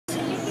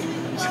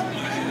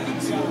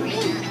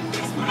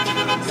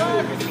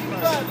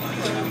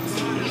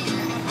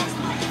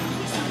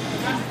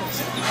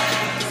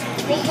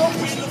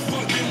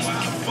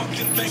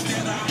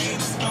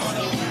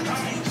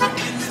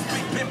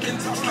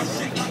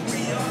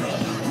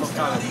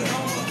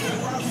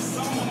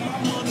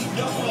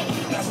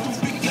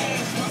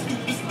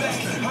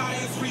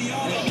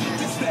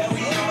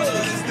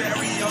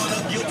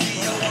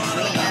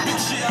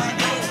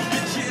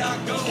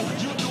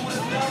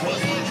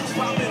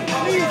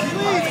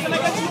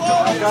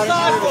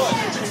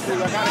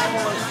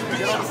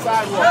Get on the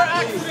sidewalk. Her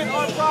accident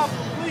on problem,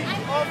 please.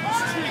 Off the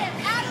street.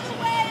 Out of the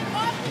way,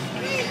 off the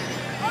street.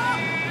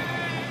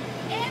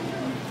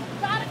 Andrew,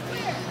 gotta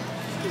clear.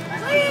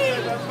 Please,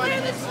 clear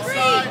the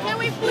street. Can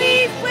we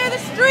please clear the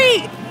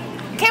street?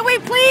 Can we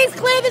please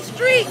clear the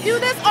street? Do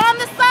this on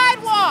the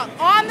sidewalk.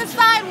 On the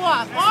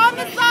sidewalk. On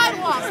the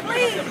sidewalk,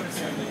 please.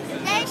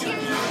 Thank you.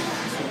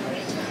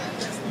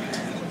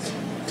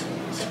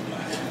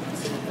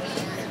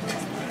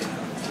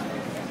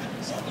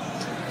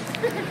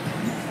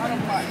 I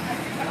don't mind.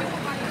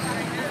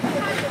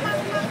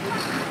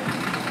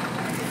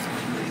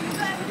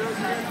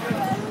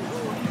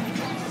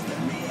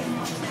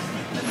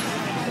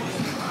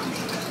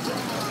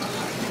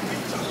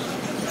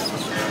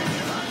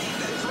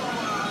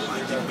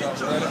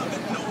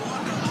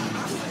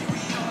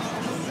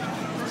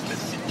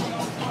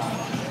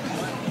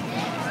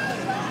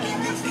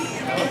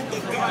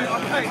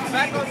 Okay,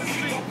 back on the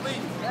street,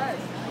 please.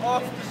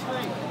 Off the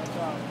street.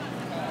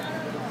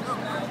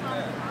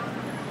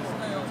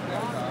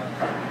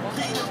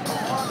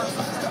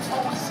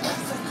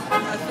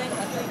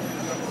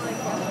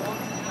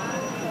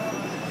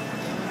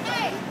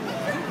 Hey,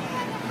 put your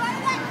hand in front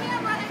of that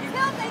camera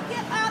until they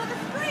get out of the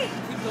street.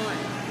 Keep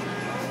going.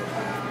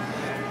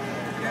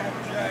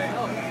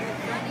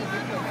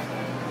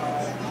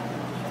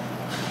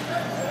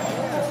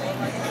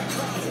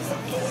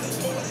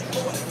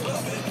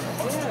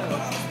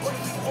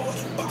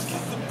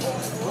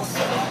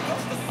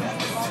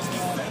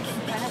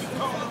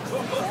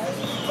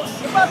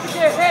 You're about to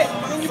get hit.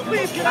 Can you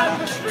please get out of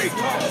the street?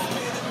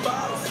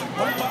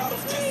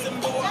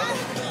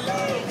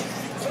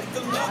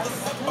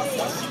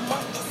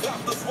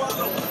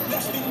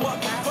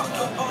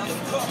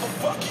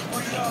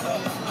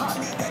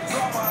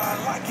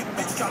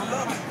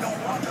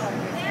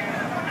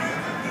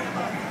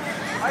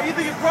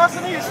 Either you're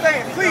crossing or you're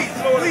staying. Please,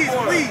 please,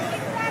 please.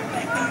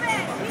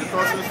 You're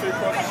crossing the street,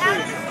 cross the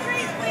street. Out of the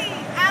street, please.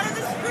 Out of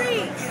the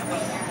street.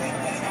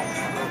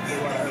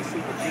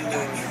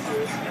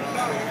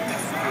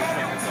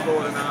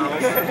 Slower than the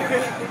house.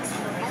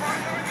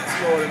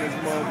 Slower than this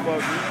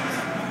motherfucker.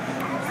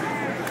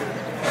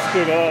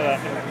 Screwed all that.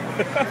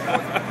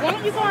 Why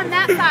don't you go on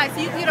that side so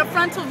you can get a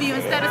frontal view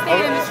instead of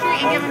staying in the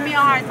street and giving me a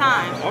hard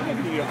time? I'm gonna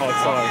give you a hard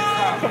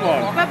time. Come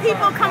on. But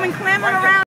people come and clamoring around.